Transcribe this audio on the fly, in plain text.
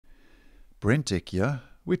BrenTech here,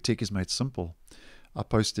 where tech is made simple. I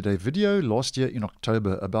posted a video last year in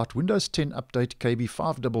October about Windows 10 update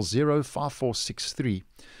KB5005463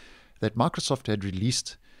 that Microsoft had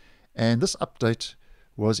released, and this update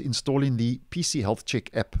was installing the PC Health Check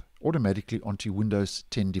app automatically onto Windows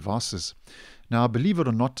 10 devices. Now, believe it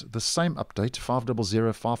or not, the same update,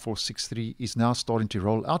 5005463, is now starting to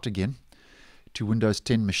roll out again to Windows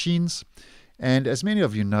 10 machines. And as many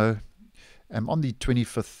of you know, on the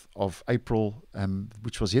 25th of April,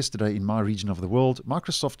 which was yesterday in my region of the world,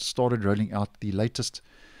 Microsoft started rolling out the latest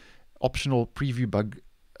optional preview bug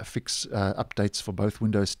fix updates for both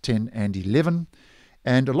Windows 10 and 11.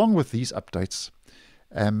 And along with these updates,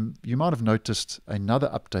 you might have noticed another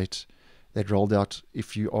update that rolled out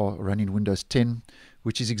if you are running Windows 10,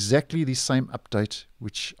 which is exactly the same update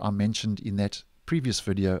which I mentioned in that previous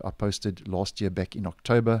video I posted last year back in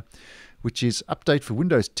October, which is update for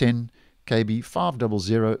Windows 10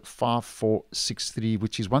 KB5005463,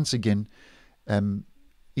 which is once again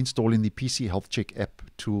installing the PC Health Check app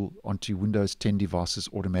tool onto Windows 10 devices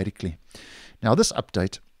automatically. Now, this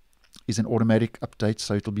update is an automatic update,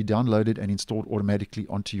 so it will be downloaded and installed automatically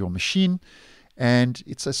onto your machine. And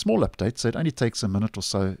it's a small update, so it only takes a minute or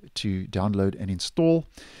so to download and install.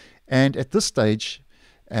 And at this stage,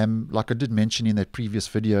 like I did mention in that previous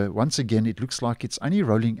video, once again, it looks like it's only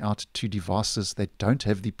rolling out to devices that don't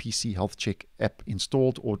have the PC Health Check app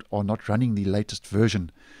installed or are not running the latest version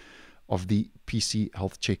of the PC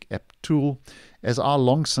Health Check app tool, as I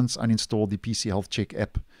long since uninstalled the PC Health Check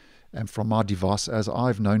app from my device, as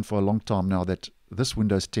I've known for a long time now that this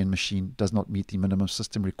Windows 10 machine does not meet the minimum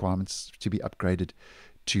system requirements to be upgraded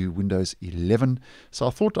to Windows 11. So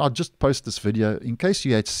I thought I'd just post this video in case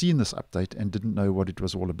you had seen this update and didn't know what it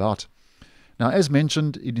was all about. Now, as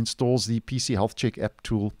mentioned, it installs the PC Health Check app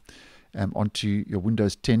tool onto your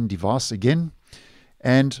Windows 10 device again.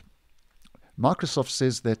 And Microsoft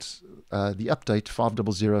says that the update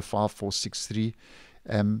 5005463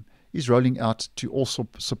 is rolling out to also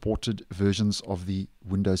supported versions of the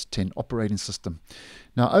Windows 10 operating system.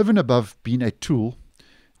 Now, over and above being a tool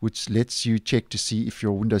which lets you check to see if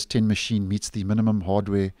your Windows 10 machine meets the minimum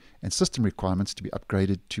hardware and system requirements to be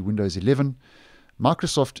upgraded to Windows 11,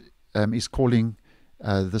 Microsoft is calling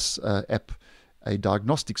this app a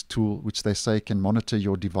diagnostics tool, which they say can monitor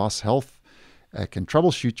your device health, can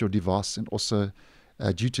troubleshoot your device, and also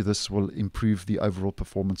due to this will improve the overall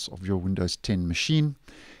performance of your Windows 10 machine.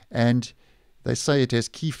 And they say it has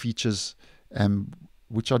key features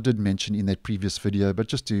which I did mention in that previous video, but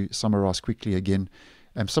just to summarize quickly again,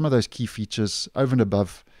 some of those key features over and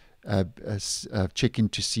above checking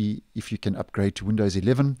to see if you can upgrade to Windows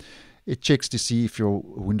 11. It checks to see if your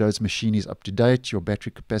Windows machine is up to date, your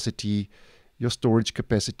battery capacity, your storage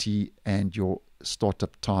capacity, and your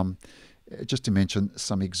startup time, just to mention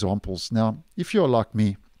some examples. Now, if you're like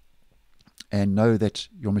me and know that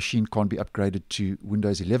your machine can't be upgraded to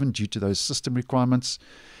Windows 11 due to those system requirements,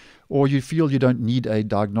 or you feel you don't need a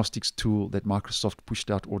diagnostics tool that Microsoft pushed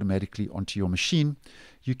out automatically onto your machine,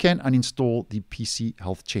 you can uninstall the PC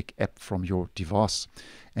Health Check app from your device.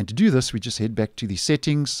 And to do this, we just head back to the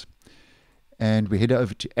settings and we head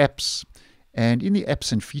over to apps. And in the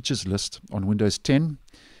apps and features list on Windows 10,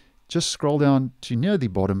 just scroll down to near the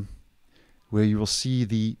bottom where you will see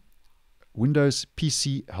the Windows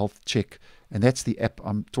PC Health Check. And that's the app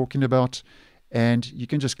I'm talking about. And you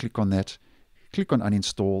can just click on that. Click on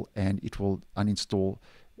uninstall and it will uninstall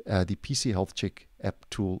the PC Health Check app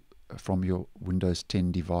tool from your Windows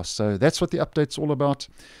 10 device. So that's what the update's all about.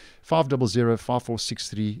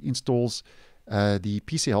 5005463 installs the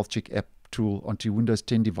PC Health Check app tool onto Windows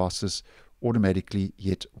 10 devices automatically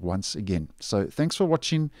yet once again. So thanks for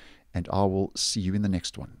watching, and I will see you in the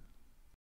next one.